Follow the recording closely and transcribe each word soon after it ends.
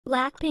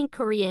Blackpink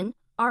Korean,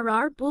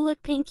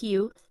 Blackpink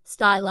U,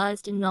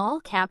 stylized in all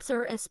caps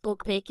or as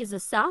Blackpink is a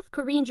South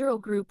Korean girl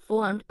group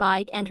formed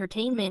by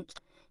entertainment,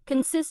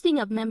 consisting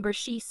of members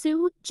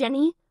Jisoo,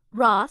 Jennie,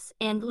 Ross,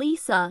 and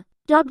Lisa.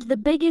 Dubbed the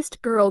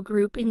biggest girl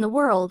group in the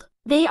world,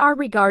 they are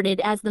regarded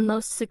as the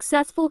most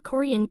successful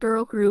Korean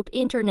girl group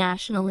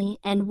internationally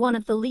and one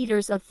of the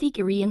leaders of the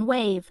Korean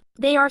wave.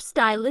 They are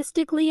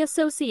stylistically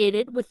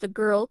associated with the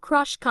girl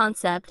crush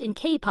concept in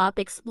K-pop,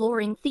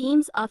 exploring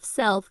themes of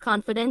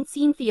self-confidence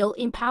and female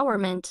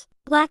empowerment.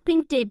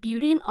 Blackpink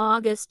debuted in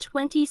August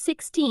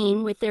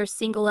 2016 with their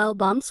single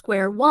album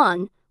Square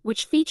One,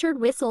 which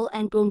featured Whistle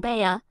and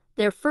Boombayah,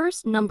 their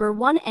first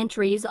 #1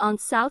 entries on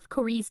South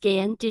Korea's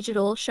Gaon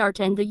Digital Chart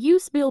and the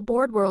US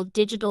Billboard World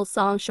Digital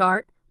Song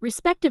Chart,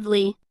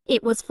 respectively.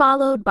 It was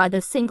followed by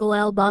the single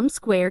album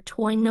Square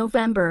Two in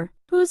November,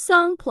 whose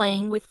song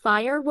Playing with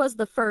Fire was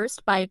the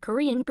first by a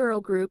Korean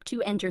girl group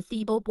to enter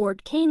the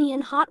Billboard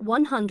Korean Hot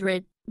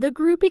 100. The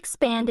group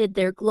expanded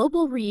their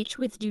global reach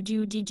with Do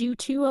Do Do Do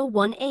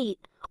 2018,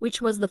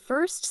 which was the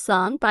first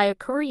song by a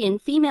Korean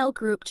female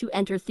group to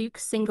enter the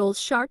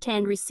singles chart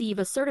and receive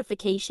a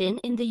certification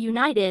in the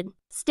United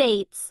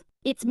States.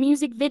 Its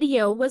music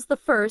video was the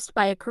first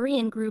by a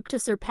Korean group to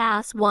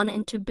surpass 1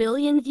 and 2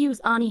 billion views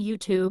on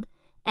YouTube,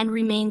 and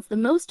remains the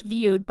most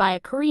viewed by a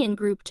Korean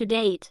group to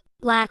date.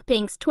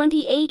 Blackpink's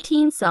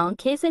 2018 song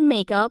Kiss and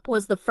Makeup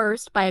was the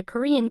first by a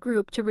Korean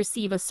group to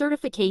receive a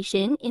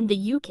certification in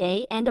the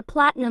UK and a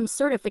platinum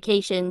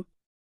certification.